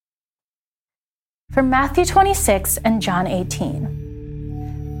from Matthew 26 and John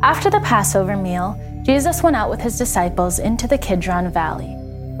 18. After the Passover meal, Jesus went out with his disciples into the Kidron Valley,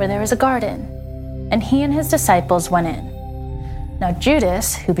 where there was a garden, and he and his disciples went in. Now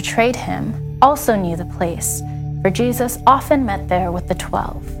Judas, who betrayed him, also knew the place, for Jesus often met there with the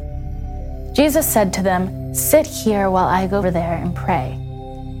 12. Jesus said to them, "Sit here while I go over there and pray."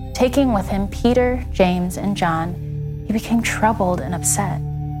 Taking with him Peter, James, and John, he became troubled and upset.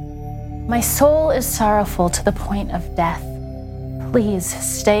 "My soul is sorrowful to the point of death. Please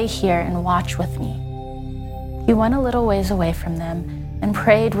stay here and watch with me." He went a little ways away from them and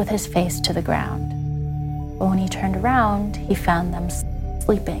prayed with his face to the ground. But when he turned around, he found them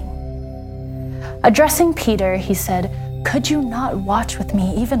sleeping. Addressing Peter, he said, "Could you not watch with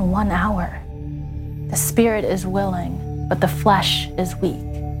me even 1 hour? The spirit is willing, but the flesh is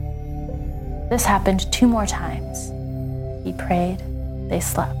weak." This happened 2 more times. He prayed, they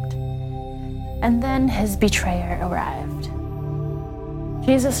slept. And then his betrayer arrived.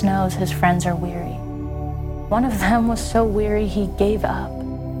 Jesus knows his friends are weary. One of them was so weary he gave up.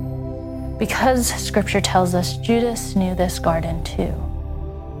 Because Scripture tells us Judas knew this garden too.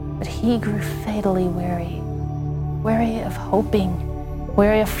 But he grew fatally weary of hoping,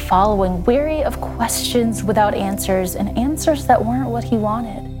 weary of following, weary of questions without answers and answers that weren't what he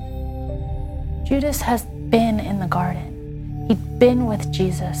wanted. Judas has been in the garden. He'd been with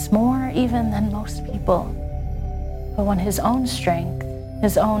Jesus more even than most people. But when his own strength,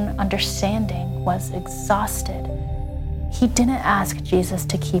 his own understanding was exhausted, he didn't ask Jesus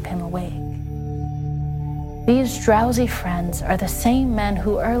to keep him awake. These drowsy friends are the same men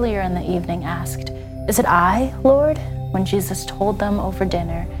who earlier in the evening asked, "Is it I, Lord?" when Jesus told them over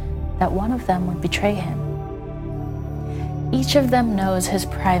dinner that one of them would betray him. Each of them knows his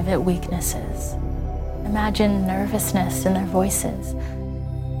private weaknesses. Imagine nervousness in their voices.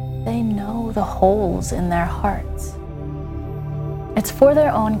 They know the holes in their hearts. It's for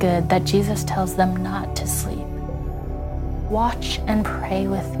their own good that Jesus tells them not to sleep. "Watch and pray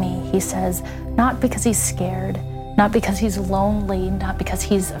with me," he says, not because he's scared, not because he's lonely, not because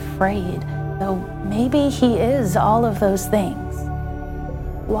he's afraid, though maybe he is all of those things.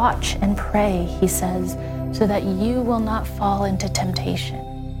 "Watch and pray," he says, so that you will not fall into temptation.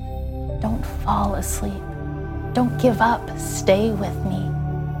 Don't fall asleep. Don't give up. Stay with me.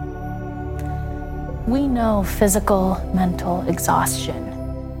 We know physical, mental exhaustion.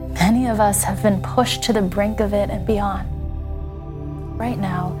 Many of us have been pushed to the brink of it and beyond. Right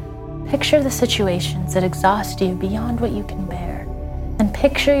now, picture the situations that exhaust you beyond what you can bear, and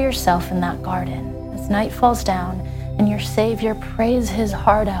picture yourself in that garden as night falls down and your Savior prays his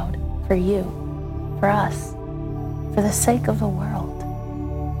heart out for you, for us, for the sake of the world.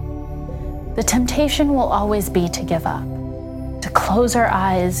 The temptation will always be to give up, to close our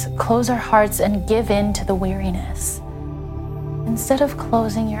eyes, close our hearts, and give in to the weariness. Instead of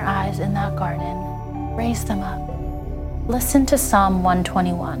closing your eyes in that garden, raise them up. Listen to Psalm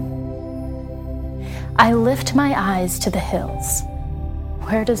 121. "I lift my eyes to the hills.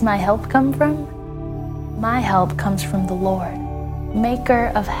 Where does my help come from? My help comes from the Lord,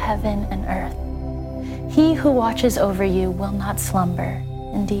 maker of heaven and earth. He who watches over you will not slumber.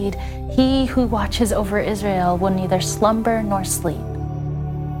 Indeed, he who watches over Israel will neither slumber nor sleep."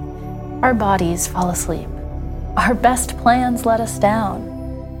 Our bodies fall asleep. Our best plans let us down.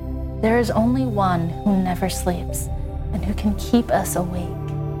 There is only one who never sleeps and who can keep us awake.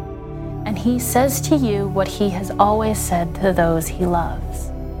 And he says to you what he has always said to those he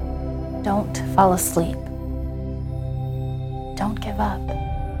loves. Don't fall asleep. Don't give up.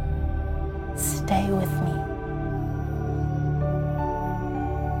 Stay with me.